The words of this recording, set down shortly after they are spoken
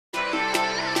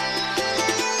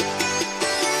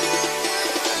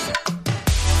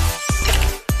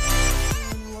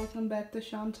back to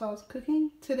Chantal's Cooking.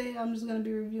 Today I'm just going to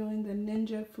be reviewing the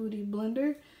Ninja Foodi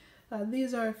blender.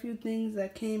 These are a few things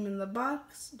that came in the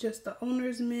box, just the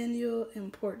owner's manual,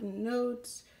 important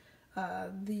notes,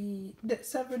 the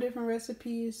several different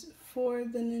recipes for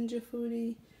the Ninja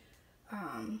Foodi,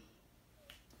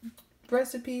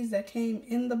 recipes that came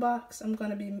in the box. I'm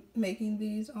going to be making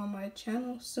these on my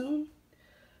channel soon.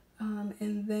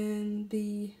 And then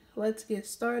the let's get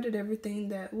started, everything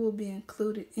that will be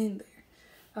included in there.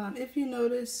 If you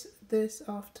notice this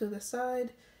off to the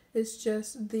side, it's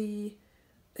just the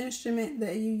instrument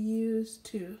that you use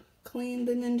to clean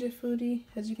the Ninja Foodi.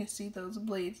 As you can see, those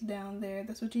blades down there,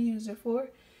 that's what you use it for.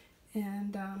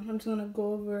 And I'm just going to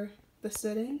go over the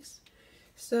settings.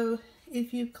 So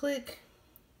if you click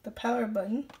the power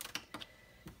button,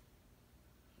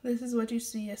 this is what you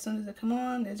see as soon as it comes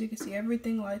on. As you can see,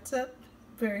 everything lights up.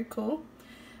 Very cool.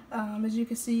 As you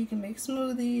can see, you can make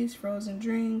smoothies, frozen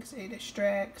drinks, it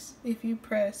extracts. If you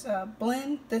press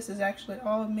blend, this is actually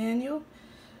all manual.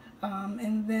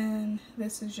 And then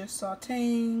this is just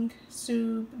sauteing,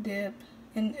 soup, dip.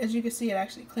 And as you can see, it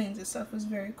actually cleans itself. It's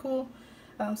very cool.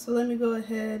 So let me go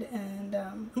ahead and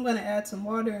I'm going to add some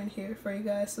water in here for you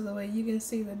guys so the way you can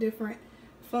see the different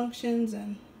functions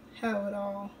and how it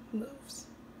all moves.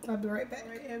 I'll be right back.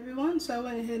 Alright everyone, so I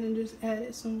went ahead and just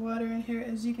added some water in here.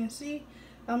 As you can see,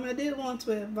 I did want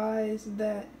to advise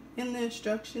that in the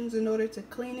instructions, in order to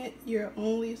clean it, you're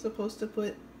only supposed to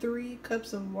put 3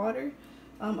 cups of water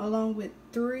along with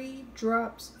 3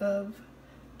 drops of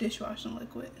dishwashing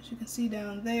liquid, as you can see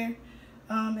down there.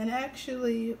 And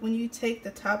actually, when you take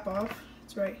the top off,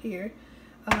 it's right here,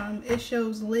 it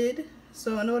shows lid.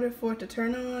 So in order for it to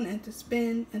turn on and to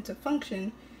spin and to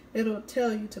function, it'll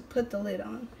tell you to put the lid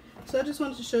on. So I just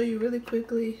wanted to show you really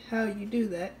quickly how you do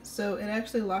that. So it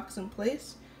actually locks in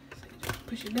place. So you just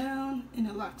push it down and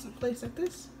it locks in place like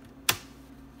this.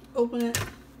 Open it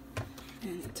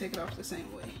and you take it off the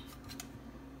same way.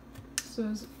 So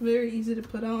it's very easy to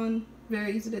put on,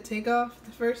 very easy to take off.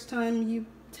 The first time you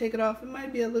take it off, it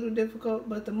might be a little difficult,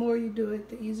 but the more you do it,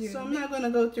 the easier. So I'm not going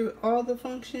to go through all the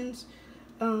functions,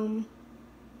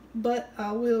 but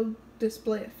I will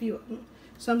display a few of them.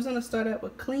 So I'm just going to start out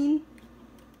with clean.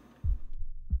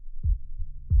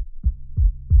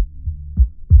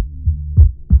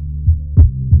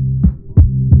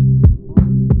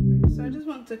 So I just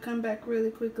want to come back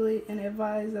really quickly and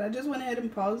advise that I just went ahead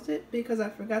and paused it because I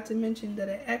forgot to mention that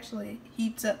it actually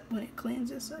heats up when it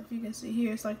cleanses. So if you can see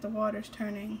here, it's like the water's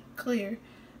turning clear.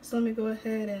 So let me go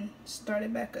ahead and start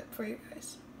it back up for you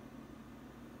guys.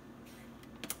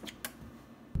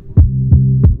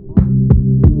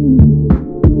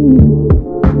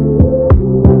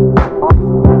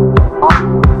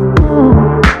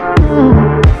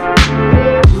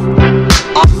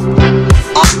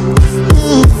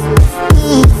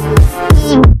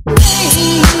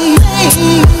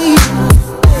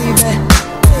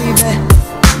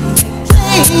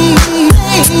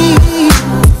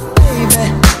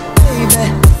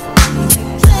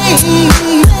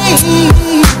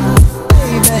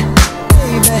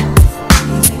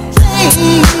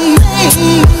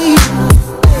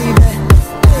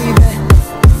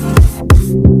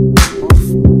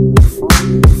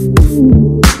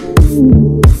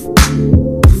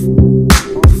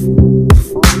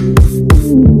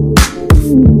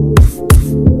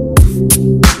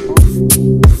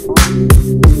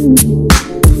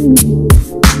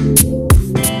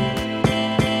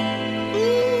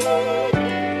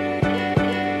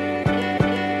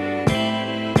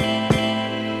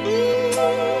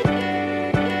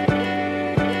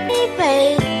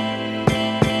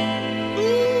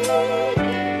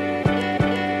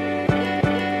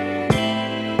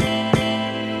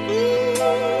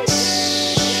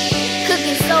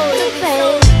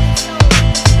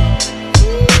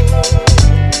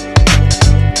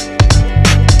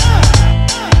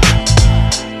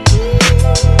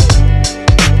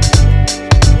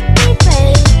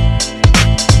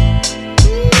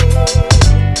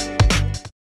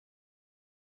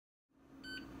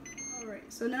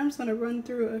 So now I'm just going to run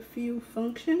through a few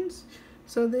functions.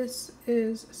 So this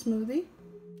is a smoothie.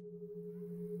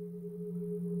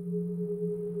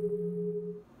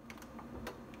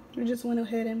 We just went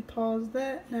ahead and paused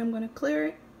that. Now I'm going to clear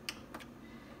it.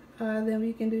 Then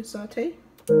we can do saute.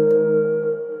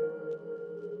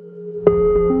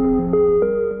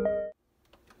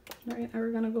 Alright, now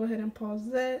we're going to go ahead and pause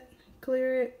that,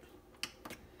 clear it.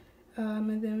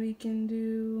 And then we can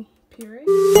do puree.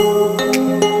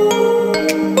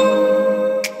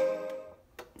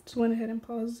 Just went ahead and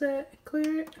pause that,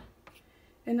 clear it.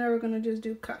 And now we're going to just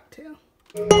do cocktail.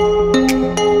 This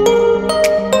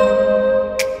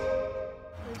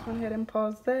one ahead and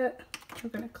pause that.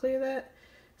 We're going to clear that.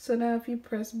 So now if you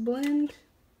press blend,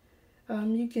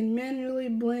 you can manually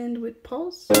blend with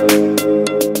pulse.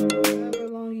 However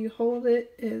long you hold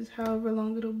it is however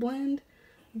long it'll blend.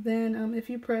 Then if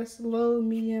you press low,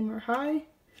 medium, or high,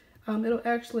 it'll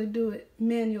actually do it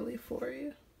manually for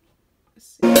you. Let's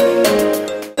see.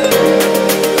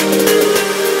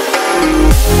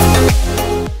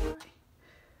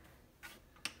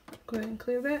 Go ahead and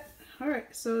clear that.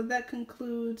 Alright, so that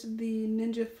concludes the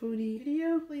Ninja Foodi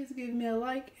video. Please give me a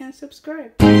like and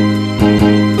subscribe.